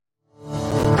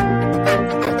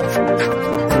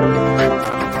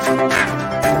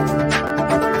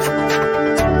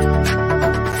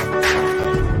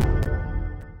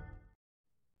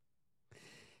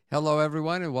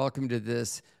welcome to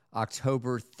this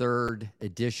October 3rd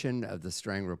edition of the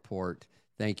Strang Report.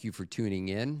 Thank you for tuning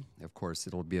in. Of course,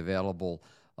 it'll be available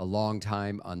a long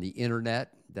time on the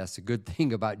internet. That's a good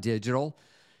thing about digital.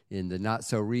 In the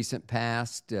not-so-recent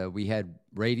past, we had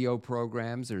radio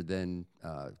programs or then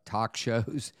talk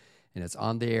shows, and it's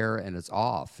on the air and it's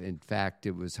off. In fact,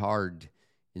 it was hard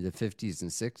in the 50s and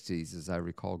 60s, as I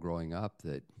recall growing up,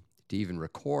 that to even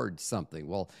record something.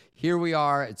 Well, here we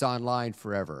are. It's online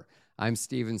forever. I'm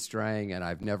Stephen Strang, and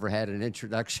I've never had an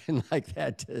introduction like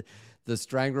that to the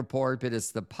Strang Report, but it's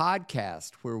the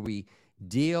podcast where we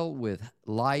deal with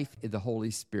life in the Holy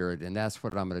Spirit, and that's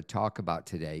what I'm going to talk about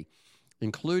today,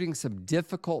 including some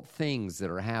difficult things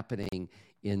that are happening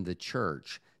in the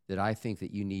church that I think that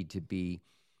you need to be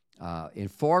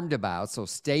informed about. So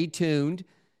stay tuned.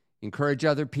 Encourage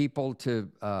other people to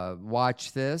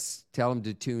watch this. Tell them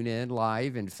to tune in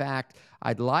live. In fact,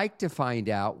 I'd like to find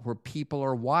out where people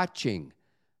are watching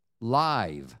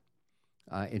live.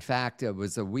 In fact, it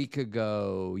was a week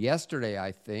ago, yesterday,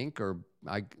 I think, or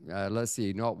let's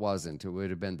see, no, it wasn't. It would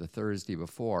have been the Thursday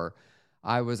before.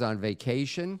 I was on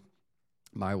vacation.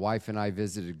 My wife and I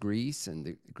visited Greece and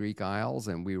the Greek Isles,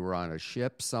 and we were on a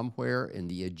ship somewhere in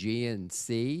the Aegean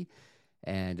Sea.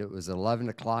 And it was 11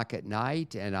 o'clock at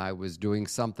night, and I was doing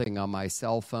something on my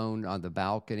cell phone on the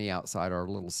balcony outside our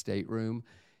little stateroom,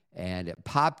 and it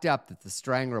popped up that the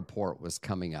Strang Report was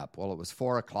coming up. Well, it was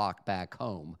 4 o'clock back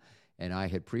home, and I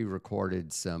had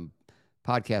pre-recorded some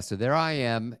podcasts. So there I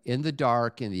am in the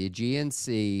dark in the Aegean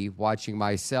Sea watching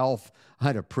myself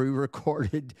on a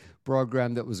pre-recorded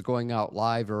program that was going out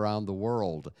live around the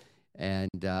world.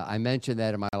 And I mentioned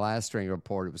that in my last Strang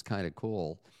Report. It was kind of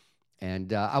cool.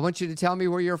 And I want you to tell me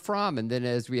where you're from. And then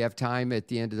as we have time at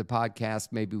the end of the podcast,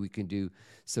 maybe we can do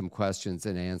some questions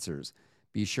and answers.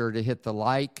 Be sure to hit the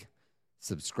like,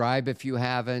 subscribe if you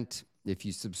haven't. If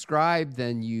you subscribe,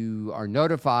 then you are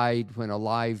notified when a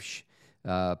live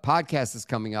podcast is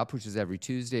coming up, which is every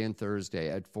Tuesday and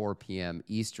Thursday at 4 p.m.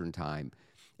 Eastern Time.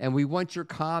 And we want your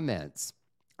comments.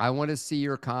 I want to see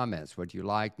your comments, what you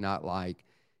like, not like.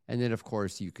 And then, of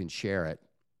course, you can share it.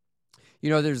 You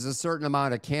know, there's a certain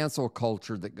amount of cancel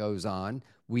culture that goes on.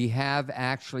 We have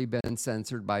actually been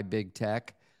censored by big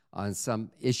tech on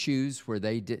some issues where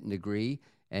they didn't agree,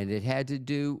 and it had to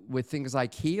do with things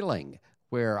like healing,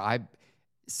 where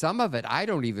some of it, I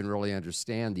don't even really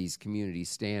understand these community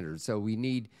standards. So we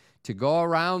need to go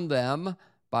around them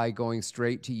by going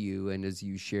straight to you, and as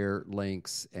you share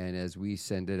links and as we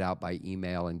send it out by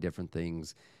email and different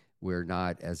things, we're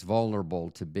not as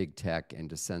vulnerable to big tech and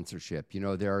to censorship. You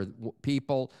know, there are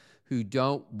people who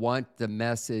don't want the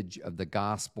message of the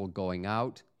gospel going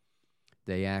out.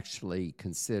 They actually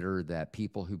consider that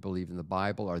people who believe in the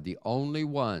Bible are the only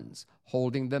ones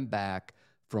holding them back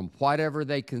from whatever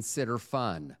they consider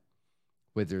fun,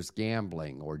 whether it's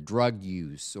gambling or drug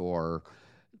use or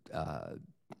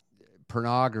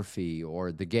pornography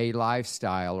or the gay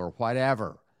lifestyle or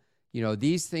whatever. You know,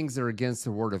 these things are against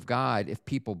the Word of God. If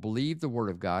people believe the Word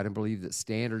of God and believe that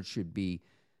standards should be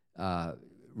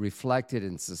reflected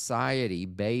in society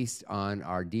based on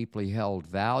our deeply held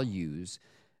values,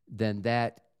 then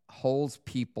that holds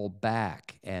people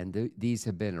back. And these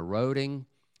have been eroding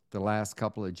the last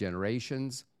couple of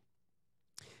generations.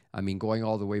 I mean, going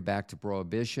all the way back to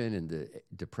Prohibition and the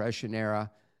Depression era,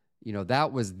 you know,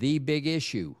 that was the big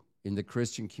issue in the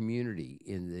Christian community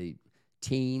in the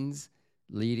teens,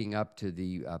 leading up to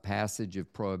the passage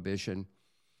of Prohibition.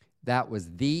 That was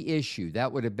the issue. That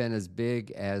would have been as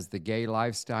big as the gay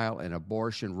lifestyle and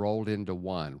abortion rolled into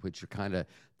one, which are kind of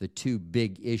the two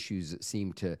big issues that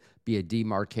seem to be a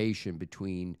demarcation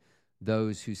between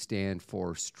those who stand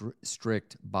for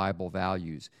strict Bible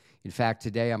values. In fact,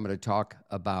 today I'm going to talk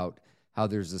about how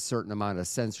there's a certain amount of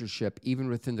censorship even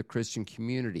within the Christian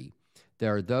community.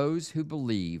 There are those who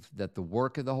believe that the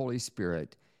work of the Holy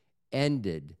Spirit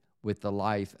ended with the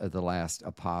life of the last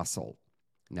apostle.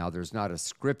 Now, there's not a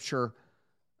scripture,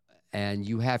 and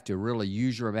you have to really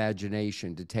use your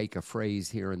imagination to take a phrase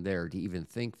here and there to even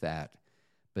think that.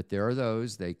 But there are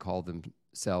those, they call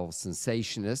themselves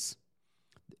cessationists.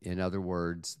 In other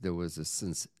words, there was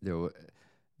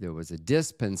a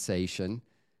dispensation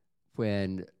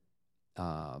when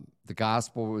the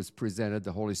gospel was presented,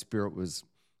 the Holy Spirit was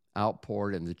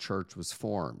outpoured, and the church was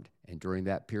formed. And during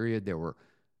that period, there were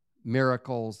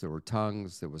miracles, there were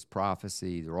tongues, there was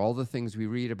prophecy, there were all the things we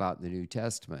read about in the New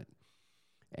Testament.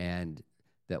 And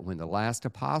that when the last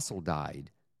apostle died,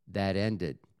 that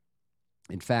ended.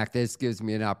 In fact, this gives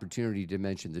me an opportunity to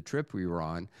mention the trip we were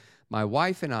on. My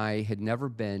wife and I had never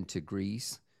been to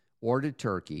Greece or to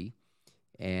Turkey,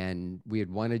 and we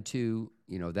had wanted to,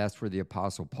 you know, that's where the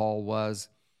Apostle Paul was.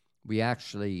 We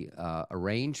actually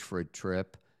arranged for a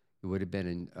trip. It would have been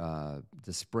in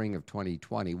the spring of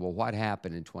 2020. Well, what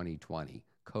happened in 2020?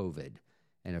 COVID.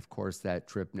 And of course, that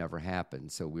trip never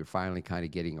happened. So we're finally kind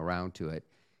of getting around to it.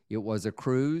 It was a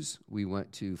cruise. We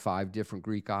went to 5 different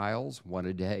Greek isles, one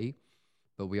a day.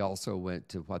 But we also went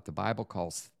to what the Bible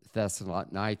calls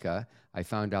Thessalonica. I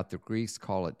found out the Greeks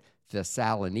call it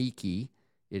Thessaloniki.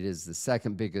 It is the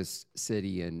second biggest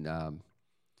city in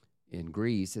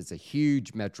Greece. It's a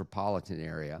huge metropolitan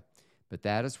area. But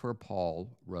that is where Paul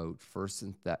wrote 1st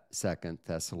and 2nd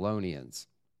Thessalonians.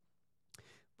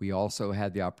 We also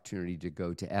had the opportunity to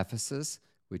go to Ephesus,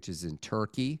 which is in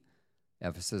Turkey.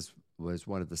 Ephesus was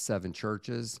one of the 7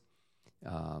 churches.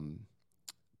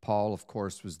 Paul, of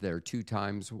course, was there 2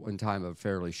 times, one time a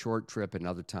fairly short trip,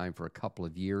 another time for a couple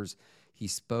of years. He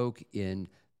spoke in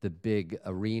the big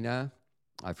arena.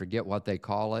 I forget what they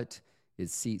call it. It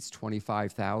seats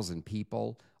 25,000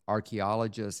 people.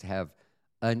 Archaeologists have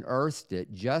unearthed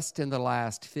it just in the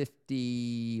last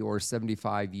 50 or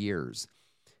 75 years.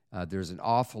 There's an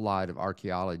awful lot of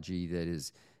archaeology that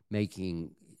is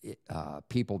making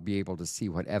people be able to see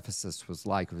what Ephesus was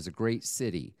like. It was a great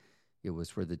city. It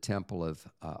was where the temple of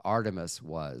Artemis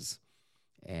was.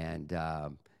 And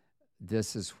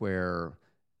this is where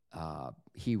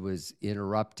he was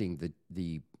interrupting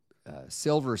the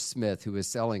silversmith who was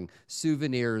selling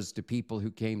souvenirs to people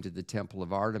who came to the temple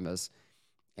of Artemis.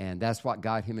 And that's what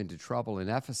got him into trouble in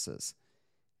Ephesus.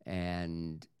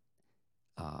 And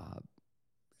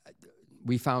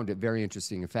we found it very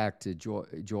interesting. In fact,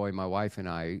 Joy, my wife, and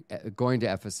I, going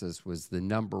to Ephesus was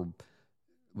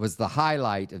the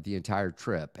highlight of the entire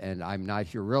trip. And I'm not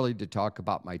here really to talk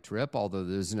about my trip, although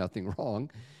there's nothing wrong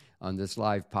on this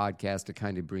live podcast to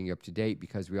kind of bring you up to date,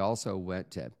 because we also went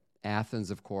to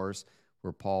Athens, of course,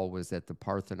 where Paul was at the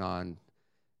Parthenon,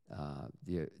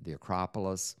 the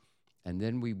Acropolis. And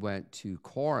then we went to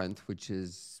Corinth, which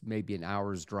is maybe an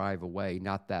hour's drive away,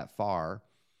 not that far,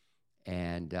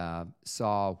 and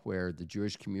saw where the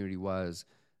Jewish community was.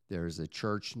 There's a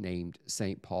church named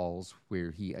St. Paul's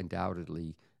where he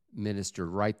undoubtedly ministered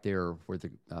right there where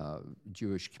the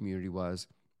Jewish community was.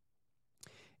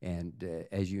 And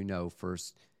as you know,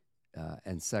 1st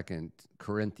and 2nd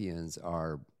Corinthians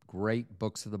are great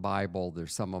books of the Bible. They're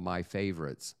some of my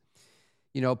favorites.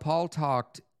 You know, Paul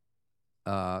talked,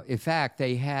 in fact,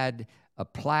 they had a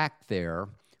plaque there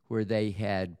where they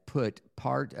had put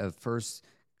part of 1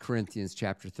 Corinthians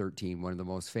chapter 13, one of the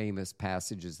most famous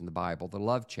passages in the Bible, the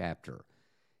love chapter.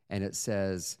 And it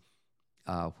says,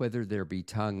 whether there be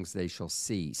tongues, they shall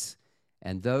cease.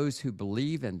 And those who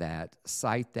believe in that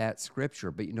cite that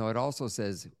scripture. But, you know, it also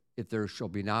says, if there shall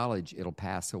be knowledge, it'll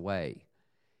pass away.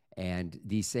 And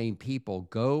these same people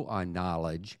go on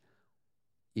knowledge.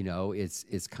 You know,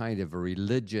 it's kind of a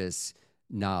religious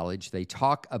knowledge. They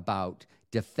talk about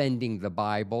defending the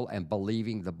Bible and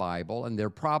believing the Bible, and they're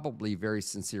probably very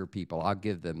sincere people. I'll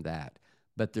give them that.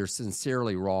 But they're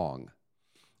sincerely wrong.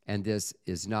 And this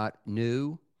is not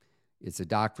new. It's a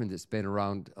doctrine that's been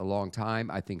around a long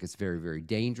time. I think it's very, very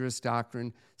dangerous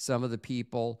doctrine. Some of the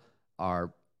people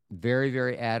are very,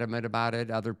 very adamant about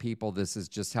it. Other people, this is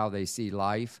just how they see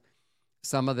life.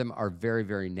 Some of them are very,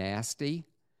 very nasty,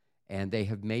 and they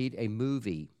have made a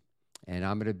movie. And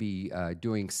I'm going to be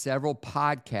doing several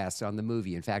podcasts on the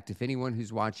movie. In fact, if anyone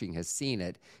who's watching has seen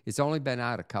it, it's only been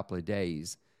out a couple of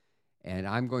days. And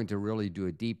I'm going to really do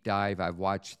a deep dive. I've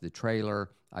watched the trailer.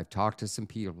 I've talked to some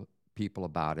people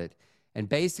about it. And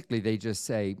basically, they just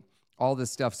say, all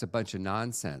this stuff's a bunch of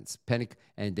nonsense.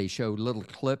 And they show little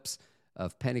clips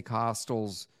of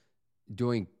Pentecostals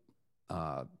doing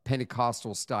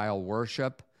Pentecostal-style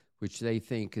worship, which they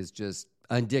think is just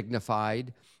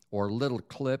undignified, or little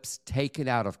clips taken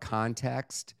out of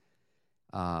context.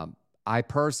 I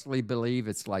personally believe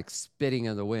it's like spitting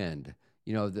in the wind.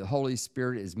 You know, the Holy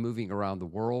Spirit is moving around the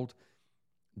world.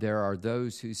 There are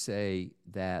those who say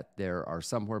that there are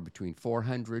somewhere between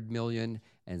 400 million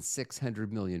and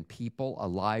 600 million people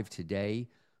alive today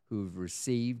who've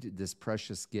received this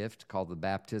precious gift called the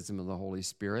baptism of the Holy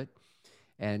Spirit.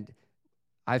 And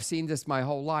I've seen this my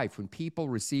whole life. When people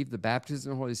receive the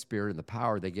baptism of the Holy Spirit and the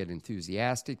power, they get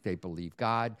enthusiastic. They believe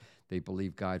God. They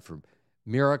believe God for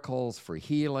miracles, for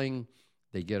healing.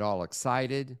 They get all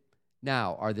excited.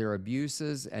 Now, are there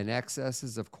abuses and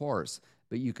excesses? Of course.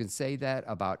 But you can say that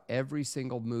about every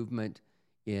single movement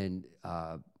in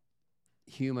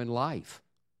human life.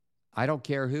 I don't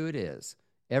care who it is.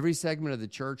 Every segment of the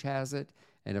church has it.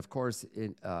 And, of course,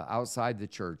 outside the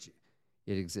church,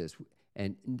 it exists.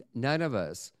 And none of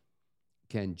us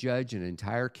can judge an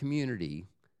entire community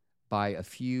by a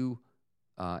few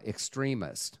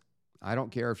extremists. I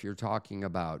don't care if you're talking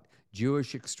about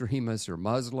Jewish extremists or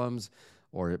Muslims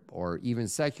or even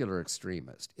secular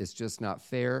extremists. It's just not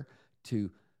fair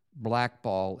to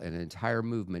blackball an entire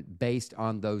movement based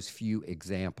on those few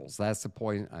examples. That's the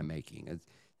point I'm making.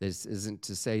 This isn't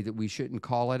to say that we shouldn't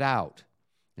call it out.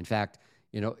 In fact,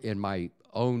 in my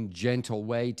own gentle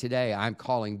way today, I'm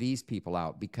calling these people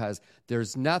out because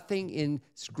there's nothing in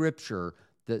Scripture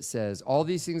that says all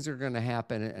these things are going to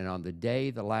happen, and on the day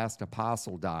the last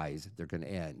apostle dies, they're going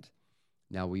to end.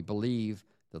 Now, we believe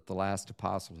that the last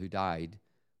apostle who died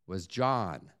was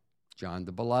John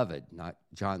the Beloved, not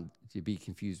John to be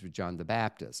confused with John the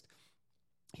Baptist.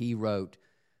 He wrote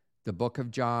the book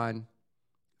of John,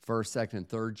 1st, 2nd, and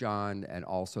 3rd John, and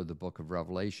also the book of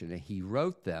Revelation. And he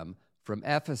wrote them from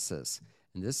Ephesus.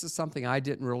 And this is something I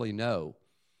didn't really know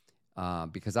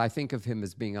because I think of him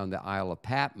as being on the Isle of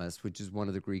Patmos, which is one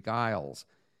of the Greek isles.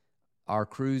 Our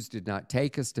cruise did not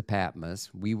take us to Patmos.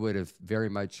 We would have very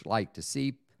much liked to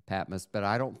see Patmos, but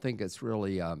I don't think it's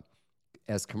really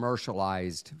as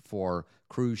commercialized for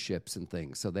cruise ships and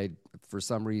things. So for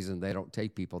some reason, they don't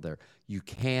take people there. You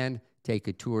can take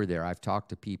a tour there. I've talked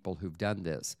to people who've done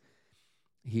this.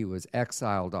 He was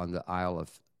exiled on the Isle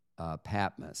of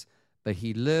Patmos, but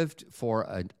he lived for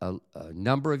a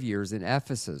number of years in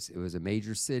Ephesus. It was a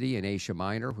major city in Asia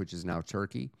Minor, which is now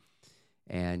Turkey,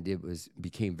 and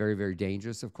became very, very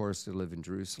dangerous, of course, to live in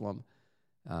Jerusalem.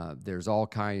 There's all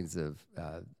kinds of,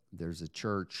 there's a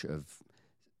church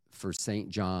for St.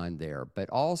 John there, but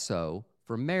also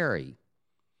for Mary,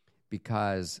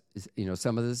 because,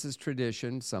 some of this is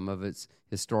tradition, some of it's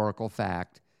historical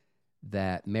fact,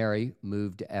 that Mary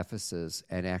moved to Ephesus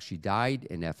and actually died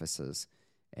in Ephesus.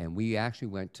 And we actually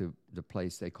went to the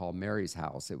place they call Mary's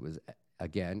house. It was,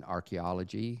 again,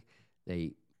 archaeology.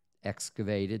 They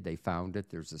excavated, they found it.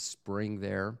 There's a spring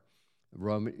there.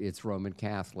 It's Roman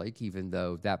Catholic, even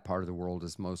though that part of the world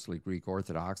is mostly Greek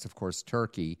Orthodox. Of course,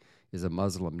 Turkey is a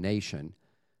Muslim nation.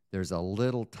 There's a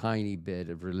little tiny bit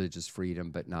of religious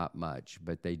freedom, but not much.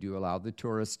 But they do allow the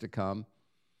tourists to come.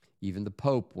 Even the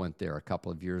Pope went there a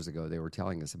couple of years ago. They were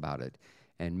telling us about it.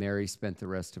 And Mary spent the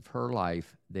rest of her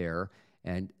life there.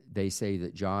 And they say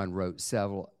that John wrote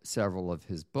several of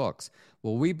his books.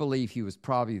 Well, we believe he was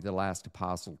probably the last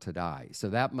apostle to die. So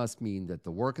that must mean that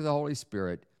the work of the Holy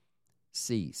Spirit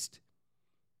ceased.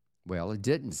 Well, it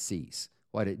didn't cease.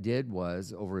 What it did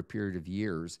was, over a period of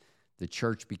years, the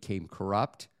church became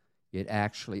corrupt. It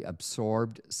actually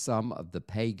absorbed some of the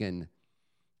pagan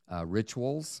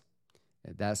rituals.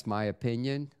 That's my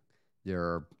opinion. There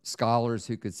are scholars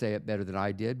who could say it better than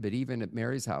I did, but even at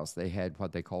Mary's house, they had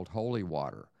what they called holy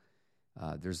water.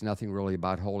 There's nothing really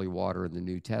about holy water in the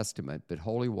New Testament, but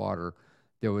holy water,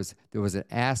 there was an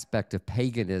aspect of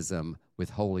paganism with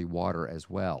holy water as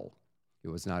well. It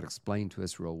was not explained to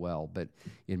us real well, but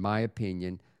in my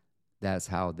opinion, that's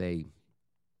how they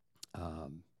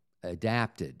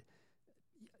adapted.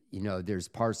 There's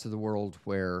parts of the world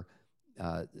where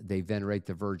they venerate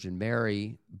the Virgin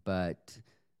Mary, but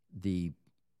the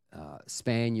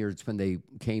Spaniards, when they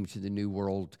came to the New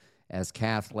World as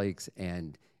Catholics,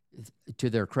 and to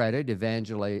their credit,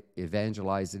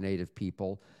 evangelize the native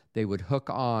people, they would hook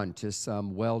on to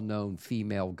some well-known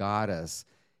female goddess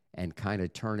and kind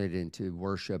of turn it into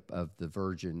worship of the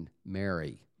Virgin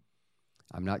Mary.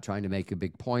 I'm not trying to make a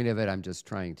big point of it. I'm just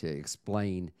trying to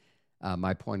explain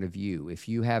my point of view. If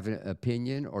you have an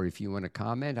opinion or if you want to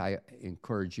comment, I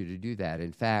encourage you to do that.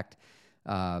 In fact,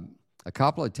 a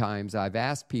couple of times I've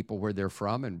asked people where they're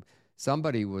from, and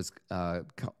somebody was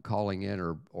calling in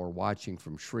or watching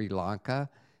from Sri Lanka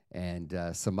and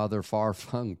some other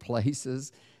far-flung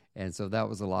places. And so that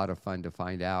was a lot of fun to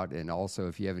find out. And also,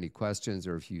 if you have any questions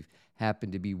or if you happen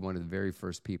to be one of the very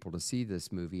first people to see this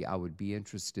movie, I would be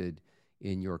interested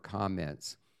in your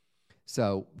comments.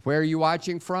 So where are you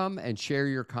watching from? And share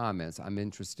your comments. I'm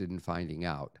interested in finding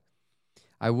out.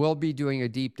 I will be doing a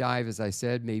deep dive, as I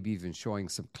said, maybe even showing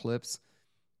some clips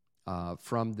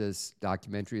from this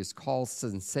documentary. It's called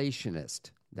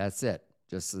Sensationist. That's it,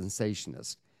 just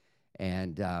Sensationist.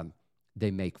 And they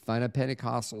make fun of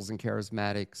Pentecostals and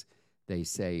charismatics. They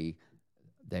say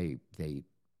they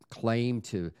claim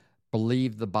to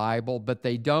believe the Bible, but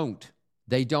they don't.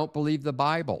 They don't believe the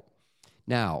Bible.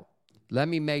 Now, let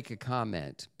me make a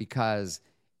comment, because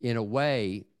in a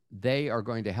way, they are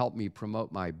going to help me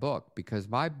promote my book, because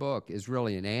my book is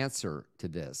really an answer to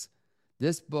this.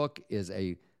 This book is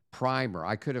a primer.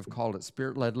 I could have called it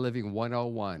Spirit-Led Living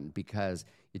 101, because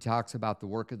it talks about the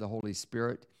work of the Holy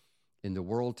Spirit in the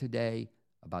world today,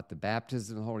 about the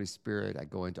baptism of the Holy Spirit. I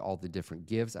go into all the different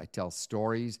gifts. I tell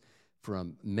stories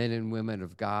from men and women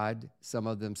of God, some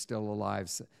of them still alive,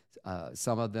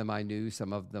 some of them I knew,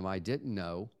 some of them I didn't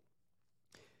know,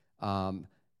 Um,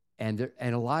 and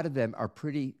a lot of them are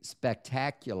pretty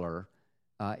spectacular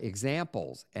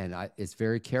examples. And it's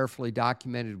very carefully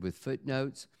documented with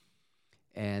footnotes.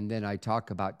 And then I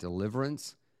talk about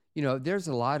deliverance. You know, there's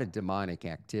a lot of demonic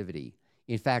activity.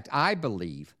 In fact, I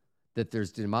believe that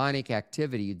there's demonic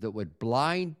activity that would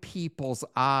blind people's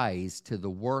eyes to the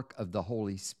work of the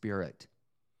Holy Spirit.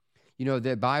 You know,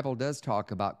 the Bible does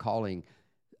talk about calling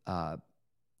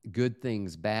good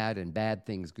things bad and bad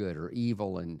things good, or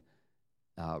evil and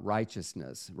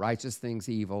righteousness. Righteous things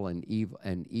evil, and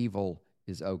evil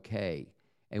is okay.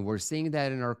 And we're seeing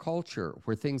that in our culture,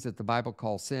 where things that the Bible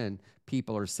calls sin,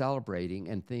 people are celebrating,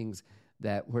 and things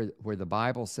that where the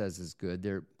Bible says is good,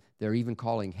 they're even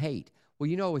calling hate. Well,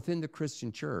 you know, within the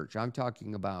Christian church, I'm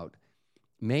talking about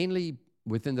mainly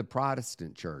within the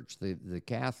Protestant church, the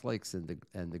Catholics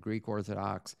and the Greek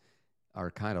Orthodox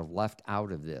are kind of left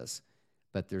out of this.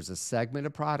 But there's a segment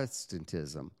of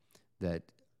Protestantism that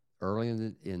early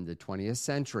in the 20th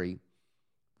century,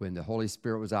 when the Holy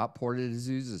Spirit was outpoured at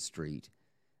Azusa Street,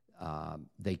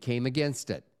 they came against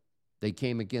it. They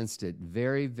came against it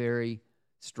very, very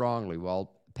strongly.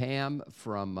 Well, Pam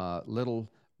from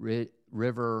Little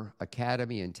River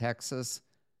Academy in Texas,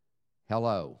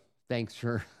 hello. Thanks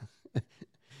for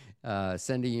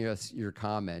sending us your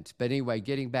comment. But anyway,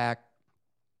 getting back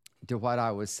to what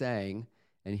I was saying,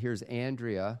 and here's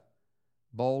Andrea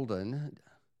Bolden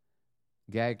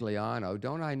Gagliano.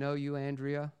 Don't I know you,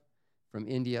 Andrea, from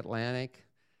Indy Atlantic?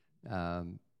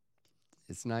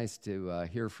 It's nice to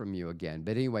hear from you again.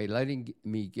 But anyway, letting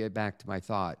me get back to my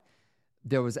thought.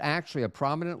 There was actually a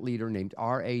prominent leader named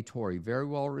R.A. Torrey, very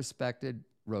well respected,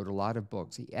 wrote a lot of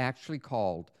books. He actually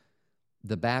called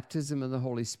the baptism of the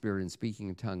Holy Spirit and speaking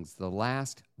in tongues the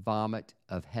last vomit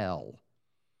of hell.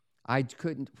 I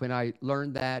couldn't, when I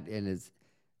learned that, and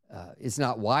it's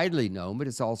not widely known, but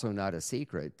it's also not a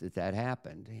secret that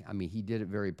happened. I mean, he did it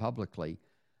very publicly.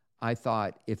 I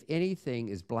thought, if anything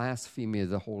is blasphemy of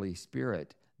the Holy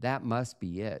Spirit, that must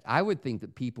be it. I would think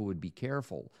that people would be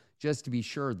careful just to be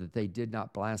sure that they did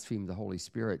not blaspheme the Holy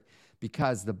Spirit,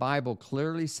 because the Bible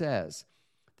clearly says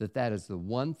that that is the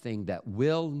one thing that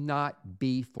will not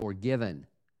be forgiven.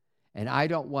 And I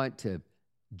don't want to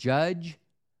judge,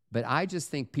 but I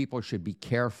just think people should be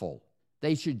careful.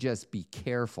 They should just be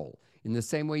careful. In the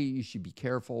same way you should be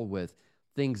careful with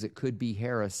things that could be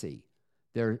heresy.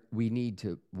 We need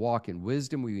to walk in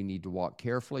wisdom. We need to walk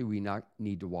carefully. We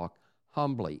need to walk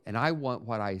humbly. And I want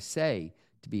what I say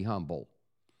to be humble.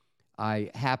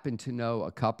 I happen to know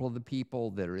a couple of the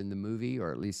people that are in the movie,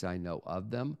 or at least I know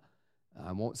of them.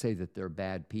 I won't say that they're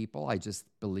bad people. I just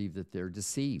believe that they're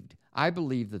deceived. I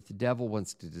believe that the devil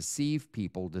wants to deceive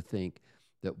people to think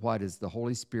that what is the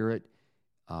Holy Spirit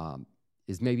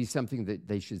is maybe something that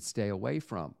they should stay away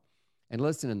from. And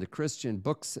listen, in the Christian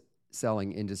books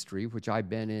selling industry, which I've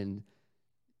been in,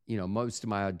 most of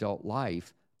my adult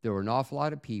life, there were an awful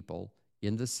lot of people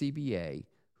in the CBA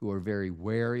who are very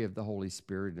wary of the Holy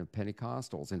Spirit and of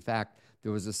Pentecostals. In fact,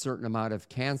 there was a certain amount of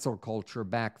cancel culture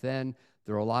back then.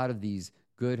 There were a lot of these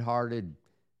good-hearted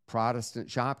Protestant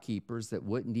shopkeepers that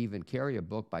wouldn't even carry a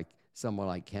book by someone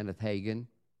like Kenneth Hagin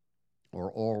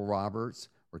or Oral Roberts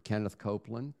or Kenneth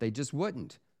Copeland. They just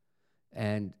wouldn't.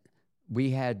 And we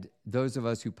had, those of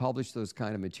us who published those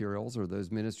kind of materials or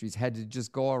those ministries had to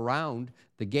just go around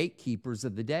the gatekeepers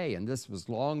of the day. And this was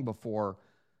long before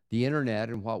the internet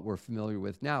and what we're familiar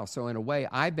with now. So in a way,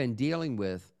 I've been dealing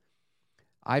with,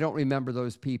 I don't remember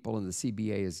those people in the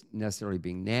CBA as necessarily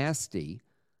being nasty.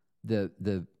 The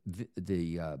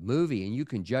movie, and you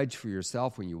can judge for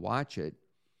yourself when you watch it,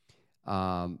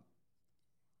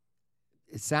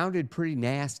 it sounded pretty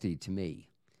nasty to me.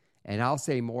 And I'll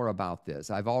say more about this.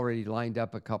 I've already lined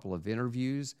up a couple of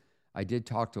interviews. I did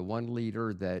talk to one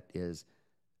leader that is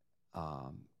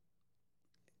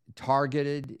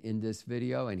targeted in this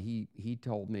video, and he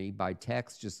told me by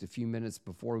text just a few minutes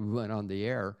before we went on the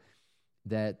air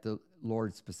that the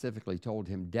Lord specifically told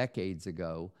him decades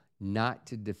ago not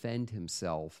to defend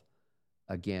himself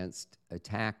against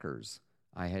attackers.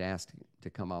 I had asked him to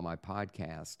come on my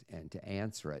podcast and to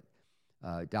answer it.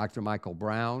 Dr. Michael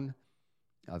Brown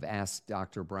of Ask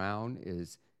Dr. Brown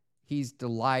he's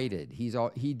delighted.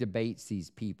 He debates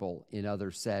these people in other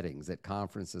settings at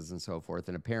conferences and so forth.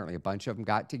 And apparently a bunch of them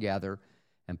got together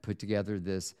and put together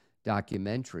this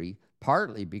documentary,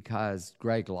 partly because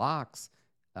Greg Locke's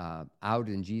Out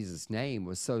in Jesus' Name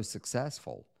was so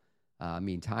successful.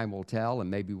 Time will tell, and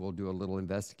maybe we'll do a little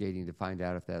investigating to find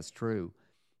out if that's true.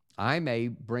 I may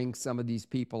bring some of these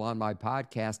people on my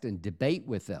podcast and debate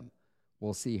with them.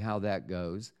 We'll see how that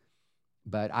goes.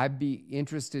 But I'd be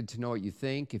interested to know what you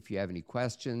think. If you have any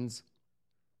questions,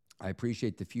 I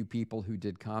appreciate the few people who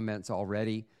did comments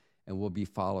already, and we'll be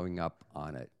following up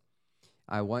on it.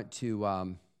 I want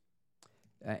to,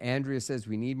 Andrea says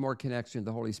we need more connection to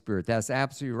the Holy Spirit. That's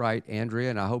absolutely right,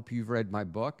 Andrea, and I hope you've read my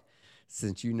book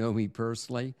since you know me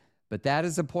personally. But that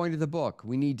is the point of the book.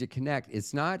 We need to connect.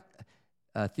 It's not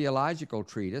a theological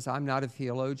treatise. I'm not a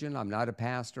theologian. I'm not a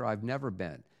pastor. I've never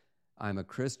been. I'm a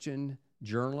Christian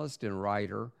journalist and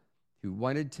writer who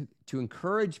wanted to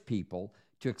encourage people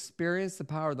to experience the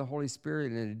power of the Holy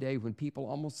Spirit in a day when people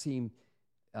almost seem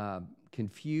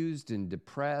confused and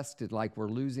depressed and like we're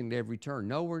losing at every turn.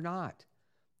 No, we're not.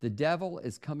 The devil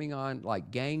is coming on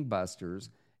like gangbusters,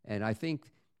 and I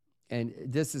think, and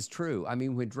this is true, I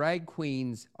mean, when drag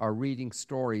queens are reading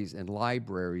stories in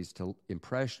libraries to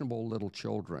impressionable little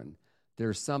children,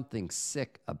 there's something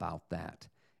sick about that.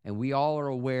 And we all are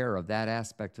aware of that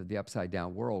aspect of the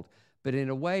upside-down world. But in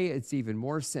a way, it's even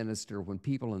more sinister when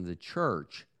people in the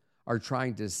church are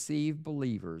trying to deceive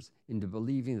believers into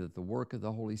believing that the work of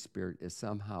the Holy Spirit is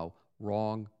somehow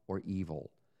wrong or evil.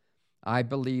 I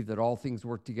believe that all things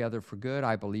work together for good.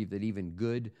 I believe that even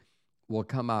good will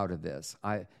come out of this.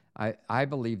 I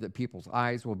believe that people's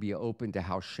eyes will be open to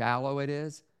how shallow it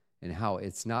is and how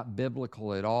it's not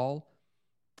biblical at all.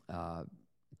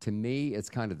 To me, it's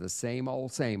kind of the same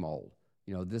old, same old.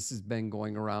 You know, this has been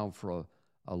going around for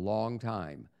a long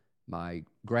time. My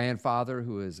grandfather,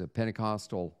 who is a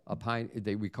Pentecostal,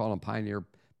 we call them pioneer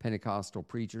Pentecostal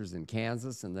preachers in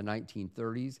Kansas in the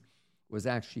 1930s, was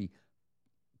actually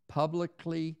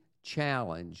publicly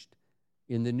challenged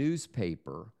in the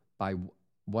newspaper by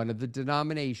one of the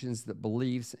denominations that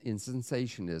believes in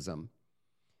cessationism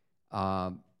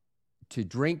to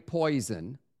drink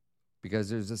poison, because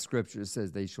there's a scripture that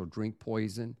says they shall drink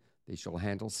poison, they shall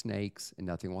handle snakes, and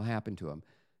nothing will happen to them.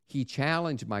 He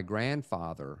challenged my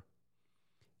grandfather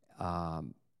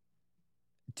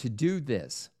to do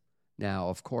this. Now,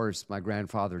 of course, my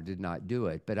grandfather did not do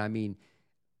it, but I mean,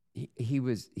 he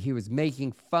was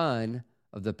making fun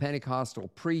of the Pentecostal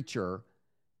preacher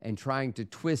and trying to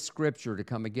twist scripture to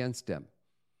come against him.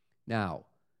 Now,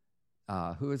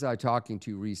 who was I talking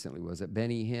to recently? Was it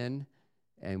Benny Hinn?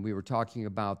 And we were talking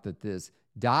about that this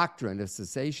doctrine of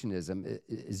cessationism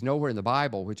is nowhere in the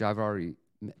Bible, which I've already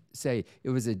say. It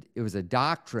was a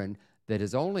doctrine that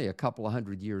is only a couple of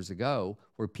hundred years ago,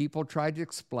 where people tried to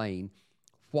explain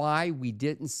why we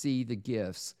didn't see the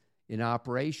gifts in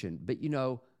operation. But, you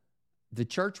know, the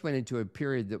church went into a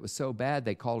period that was so bad,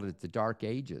 they called it the Dark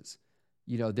Ages.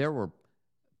 You know, there were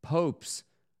popes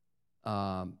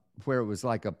where it was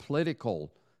like a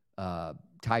political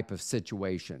type of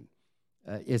situation.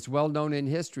 It's well known in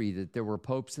history that there were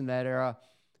popes in that era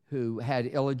who had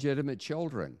illegitimate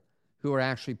children, who were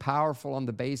actually powerful on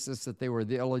the basis that they were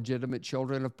the illegitimate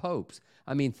children of popes.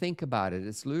 I mean, think about it.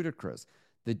 It's ludicrous.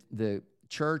 The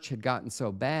church had gotten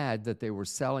so bad that they were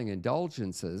selling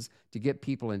indulgences to get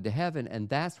people into heaven, and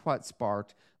that's what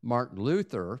sparked Martin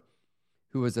Luther,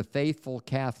 who was a faithful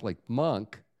Catholic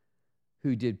monk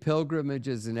who did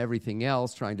pilgrimages and everything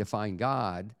else trying to find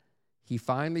God. He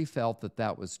finally felt that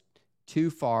that was too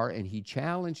far, and he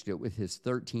challenged it with his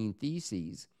 13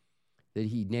 Theses that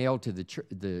he nailed to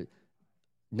the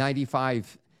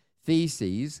 95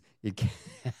 Theses.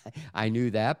 I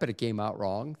knew that, but it came out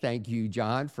wrong. Thank you,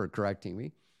 John, for correcting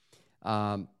me.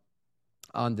 On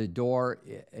the door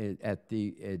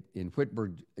in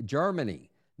Wittenberg, Germany.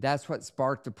 That's what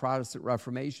sparked the Protestant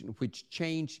Reformation, which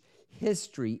changed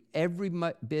history every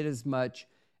bit as much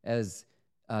as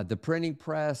the printing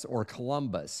press or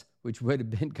Columbus, which would have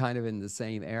been kind of in the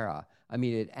same era. I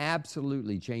mean, it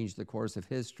absolutely changed the course of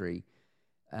history,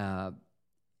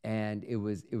 and it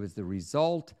was the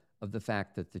result of the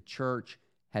fact that the church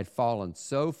had fallen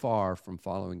so far from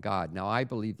following God. Now, I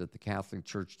believe that the Catholic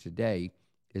Church today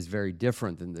is very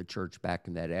different than the church back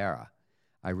in that era.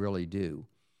 I really do.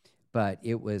 But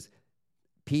it was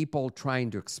people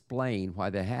trying to explain why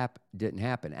that didn't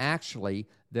happen. Actually,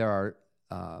 there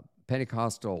are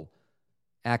Pentecostal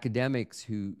academics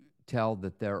who tell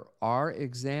that there are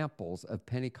examples of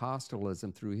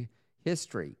Pentecostalism through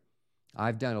history.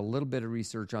 I've done a little bit of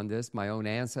research on this. My own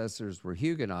ancestors were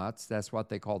Huguenots. That's what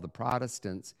they called the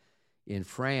Protestants in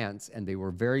France, and they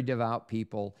were very devout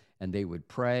people, and they would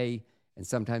pray, and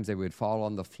sometimes they would fall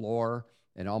on the floor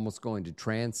and almost go into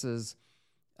trances,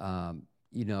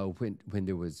 you know, when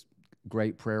there was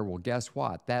great prayer. Well, guess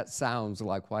what? That sounds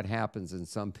like what happens in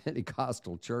some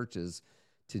Pentecostal churches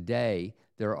today.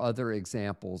 There are other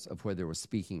examples of where there was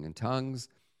speaking in tongues,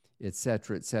 et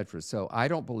cetera, et cetera. So I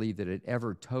don't believe that it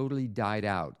ever totally died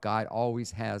out. God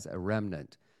always has a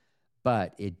remnant,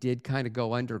 but it did kind of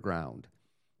go underground,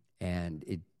 and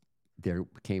there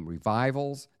became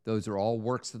revivals. Those are all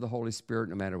works of the Holy Spirit,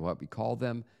 no matter what we call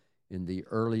them. In the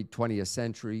early 20th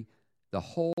century, the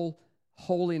whole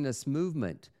holiness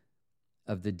movement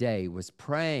of the day was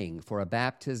praying for a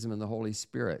baptism in the Holy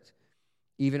Spirit.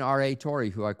 Even R.A. Torrey,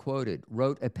 who I quoted,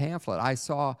 wrote a pamphlet. I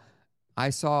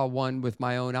saw one with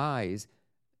my own eyes.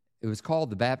 It was called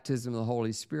The Baptism of the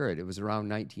Holy Spirit. It was around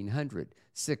 1900.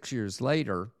 6 years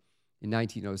later, in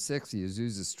 1906, the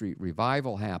Azusa Street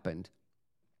revival happened,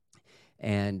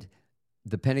 and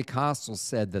the Pentecostals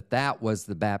said that that was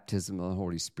the baptism of the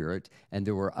Holy Spirit, and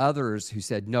there were others who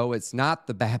said, no, it's not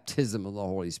the baptism of the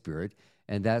Holy Spirit,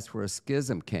 and that's where a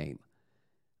schism came.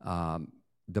 The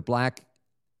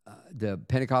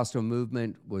Pentecostal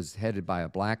movement was headed by a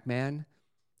black man,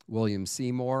 William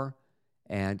Seymour,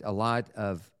 and a lot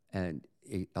of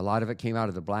it came out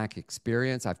of the black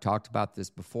experience. I've talked about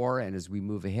this before, and as we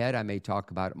move ahead, I may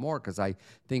talk about it more because I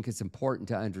think it's important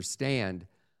to understand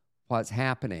what's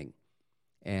happening.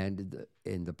 And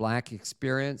in the black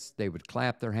experience, they would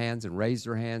clap their hands and raise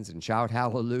their hands and shout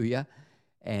hallelujah.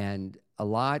 And a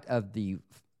lot of the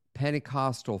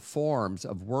Pentecostal forms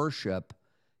of worship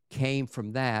came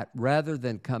from that rather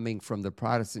than coming from the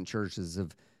Protestant churches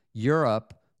of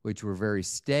Europe, which were very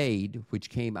staid, which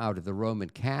came out of the Roman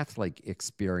Catholic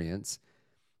experience.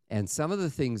 And some of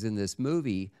the things in this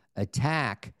movie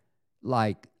attack,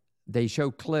 like they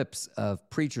show clips of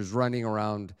preachers running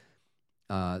around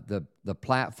the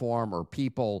platform, or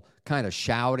people kind of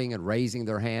shouting and raising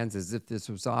their hands as if this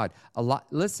was odd.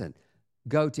 Listen,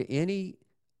 go to any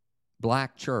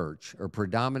black church or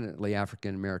predominantly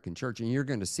African-American church, and you're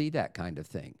going to see that kind of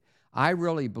thing. I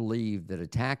really believe that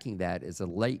attacking that is a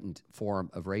latent form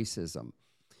of racism.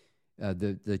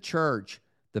 The church,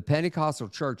 the Pentecostal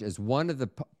church, is one of the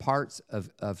parts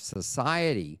of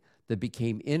society that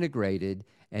became integrated,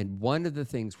 and one of the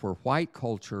things where white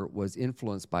culture was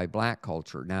influenced by black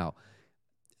culture. Now,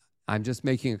 I'm just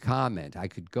making a comment. I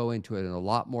could go into it in a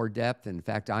lot more depth. In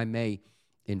fact, I may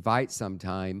invite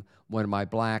sometime one of my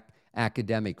black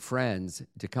academic friends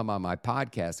to come on my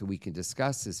podcast and we can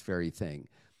discuss this very thing.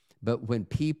 But when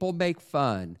people make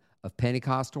fun of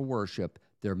Pentecostal worship,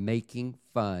 they're making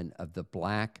fun of the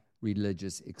black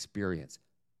religious experience,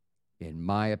 in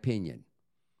my opinion.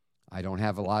 I don't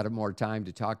have a lot of more time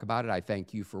to talk about it. I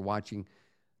thank you for watching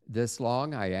this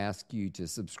long. I ask you to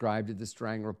subscribe to the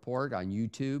Strang Report on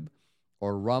YouTube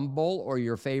or Rumble or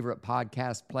your favorite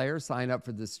podcast player. Sign up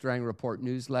for the Strang Report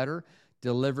newsletter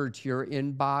delivered to your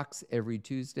inbox every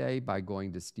Tuesday by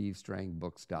going to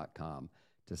stevestrangbooks.com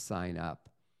to sign up.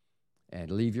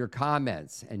 And leave your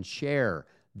comments and share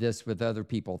this with other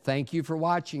people. Thank you for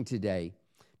watching today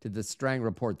to the Strang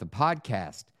Report, the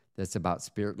podcast that's about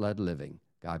spirit-led living.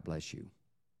 God bless you.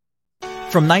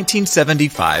 From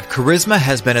 1975, Charisma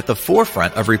has been at the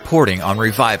forefront of reporting on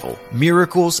revival,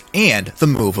 miracles, and the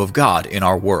move of God in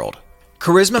our world.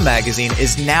 Charisma Magazine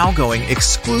is now going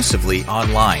exclusively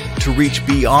online to reach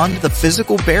beyond the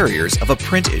physical barriers of a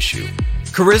print issue.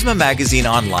 Charisma Magazine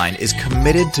Online is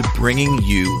committed to bringing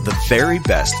you the very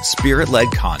best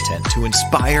spirit-led content to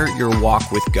inspire your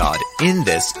walk with God in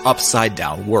this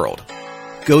upside-down world.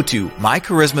 Go to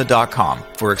mycharisma.com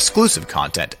for exclusive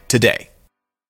content today.